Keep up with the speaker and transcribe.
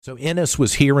So Enes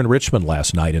was here in Richmond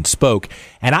last night and spoke,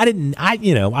 and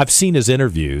I've seen his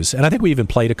interviews, and I think we even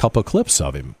played a couple of clips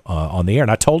of him on the air, and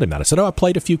I told him that. I said, I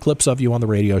played a few clips of you on the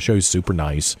radio show. He's super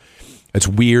nice. It's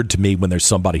weird to me when there's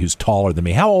somebody who's taller than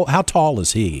me. How tall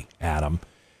is he, Adam?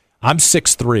 I'm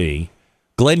 6'3".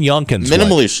 Glenn Youngkin's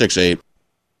minimally 6'8".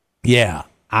 Yeah.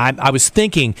 I was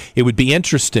thinking it would be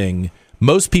interesting.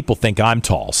 Most people think I'm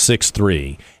tall,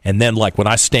 6'3", and then like when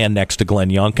I stand next to Glenn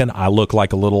Youngkin, I look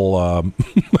like a little,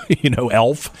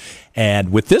 elf.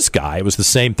 And with this guy, it was the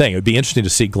same thing. It would be interesting to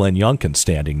see Glenn Youngkin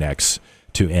standing next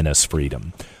to Enes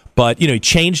Freedom. But, he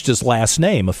changed his last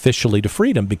name officially to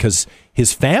Freedom because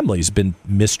his family's been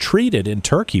mistreated in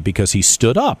Turkey because he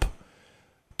stood up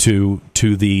to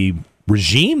the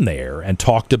regime there and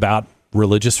talked about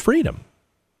religious freedom.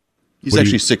 He's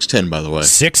actually 6'10", by the way.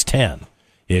 6'10".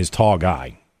 Is tall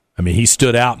guy. I mean, he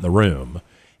stood out in the room,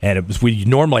 and it was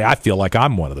normally I feel like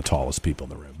I'm one of the tallest people in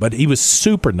the room, but he was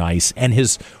super nice, and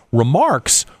his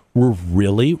remarks were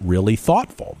really, really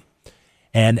thoughtful.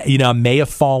 And I may have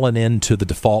fallen into the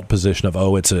default position of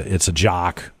it's a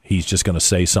jock. He's just going to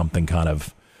say something kind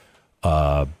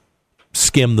of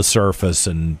skim the surface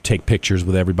and take pictures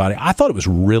with everybody. I thought it was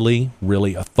really,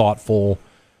 really a thoughtful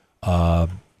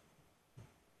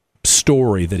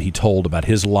story that he told about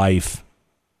his life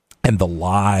and the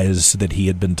lies that he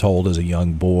had been told as a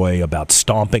young boy about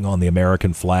stomping on the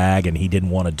American flag, and he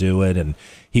didn't want to do it. And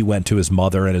he went to his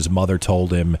mother, and his mother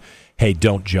told him, hey,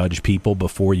 don't judge people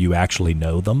before you actually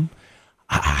know them.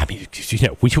 I mean,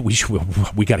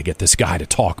 we got to get this guy to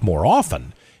talk more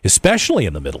often, especially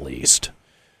in the Middle East.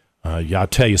 I'll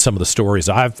tell you some of the stories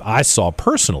I saw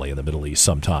personally in the Middle East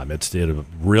sometime. It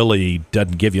really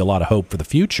doesn't give you a lot of hope for the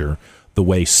future, the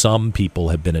way some people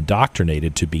have been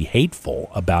indoctrinated to be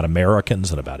hateful about Americans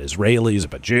and about Israelis,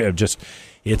 about Jews.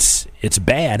 It's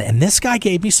bad. And this guy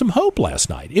gave me some hope last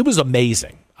night. It was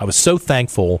amazing. I was so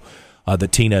thankful that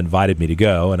Tina invited me to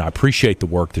go, and I appreciate the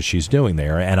work that she's doing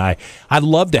there. And I'd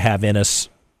love to have Enes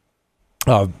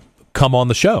come on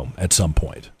the show at some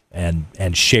point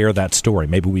and share that story.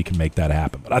 Maybe we can make that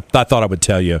happen. But I thought I would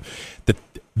tell you that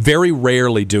very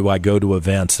rarely do I go to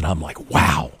events and I'm like,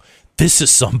 wow, this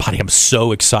is somebody, I'm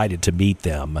so excited to meet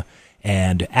them.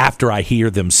 And after I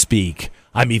hear them speak,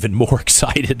 I'm even more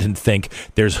excited and think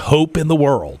there's hope in the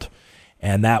world.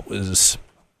 And that was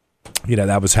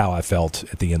how I felt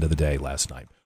at the end of the day last night.